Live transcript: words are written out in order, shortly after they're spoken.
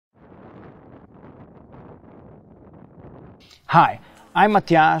Hi, I'm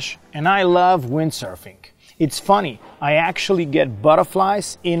Matjaž and I love windsurfing. It's funny, I actually get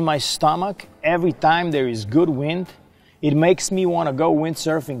butterflies in my stomach every time there is good wind. It makes me want to go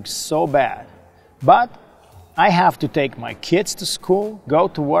windsurfing so bad. But I have to take my kids to school, go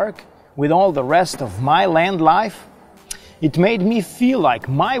to work with all the rest of my land life. It made me feel like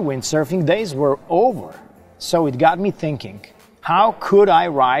my windsurfing days were over. So it got me thinking, how could I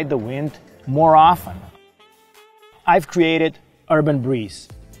ride the wind more often? I've created Urban Breez.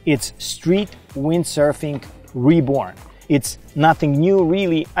 It's street windsurfing reborn. It's nothing new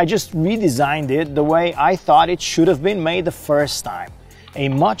really, I just redesigned it the way I thought it should have been made the first time. A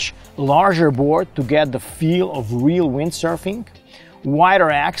much larger board to get the feel of real windsurfing, wider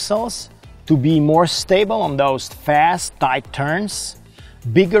axles to be more stable on those fast, tight turns,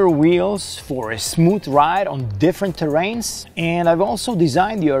 bigger wheels for a smooth ride on different terrains, and I've also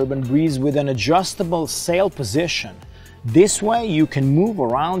designed the Urban Breez with an adjustable sail position. This way you can move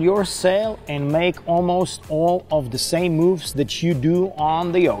around your sail and make almost all of the same moves that you do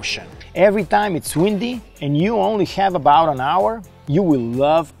on the ocean. Every time it's windy and you only have about an hour, you will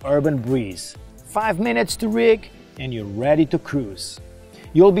love Urban Breez. 5 minutes to rig and you're ready to cruise.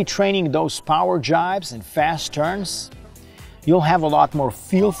 You'll be training those power jibes and fast turns. You'll have a lot more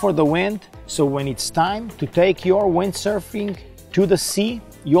feel for the wind, so when it's time to take your windsurfing to the sea,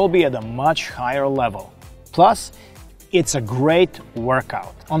 you'll be at a much higher level. Plus, it's a great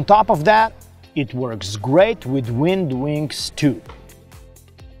workout. On top of that, it works great with wind wings too.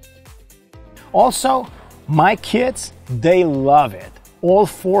 Also, my kids, they love it. All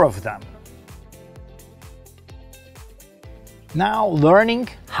 4 of them. Now, learning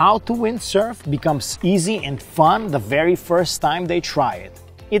how to windsurf becomes easy and fun the very first time they try it.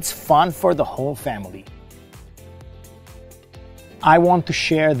 It's fun for the whole family. I want to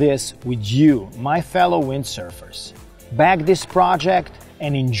share this with you, my fellow windsurfers. Back this project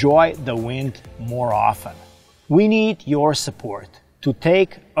and enjoy the wind more often. We need your support to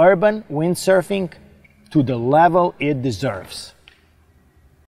take urban windsurfing to the level it deserves.